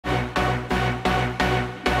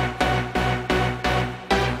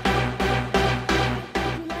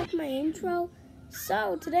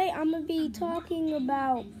So today I'm going to be talking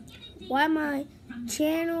about why my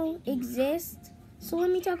channel exists. So let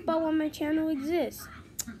me talk about why my channel exists.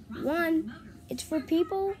 One, it's for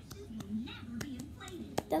people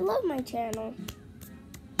that love my channel.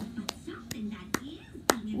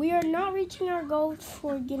 We are not reaching our goal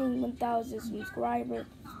for getting 1,000 subscribers,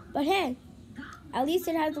 but hey, at least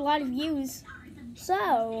it has a lot of views.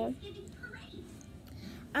 So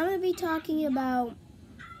I'm going to be talking about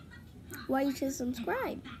why you should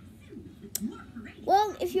subscribe.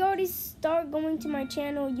 Well, if you already start going to my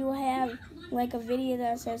channel, you'll have like a video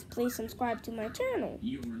that says please subscribe to my channel.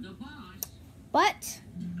 But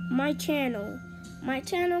my channel,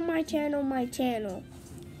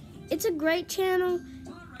 it's a great channel,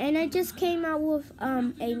 and I just came out with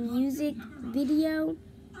a music video.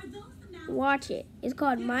 Watch it. It's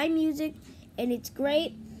called My Music, and it's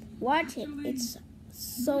great. Watch it. It's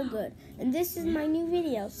so good. And this is my new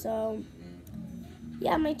video, so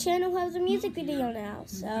yeah, my channel has a music video now,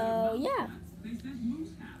 so yeah.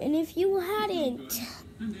 And if you hadn't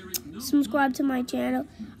subscribed to my channel,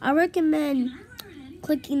 I recommend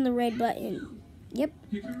clicking the red button. Yep,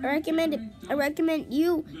 I recommend it. I recommend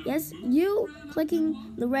you, yes, you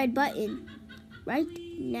clicking the red button right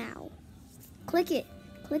now. Click it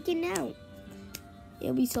now.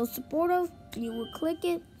 It'll be so supportive. You will click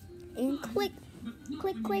it and click.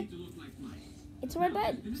 It's a red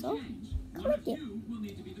button, so click it.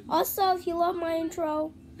 Also, if you love my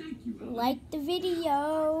intro, like the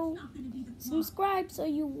video, subscribe so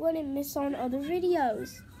you wouldn't miss on other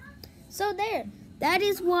videos. So there, that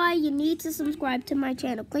is why you need to subscribe to my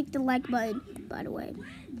channel. Click the like button, by the way.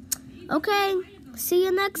 Okay, see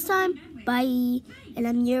you next time. Bye. And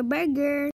I'm your burger.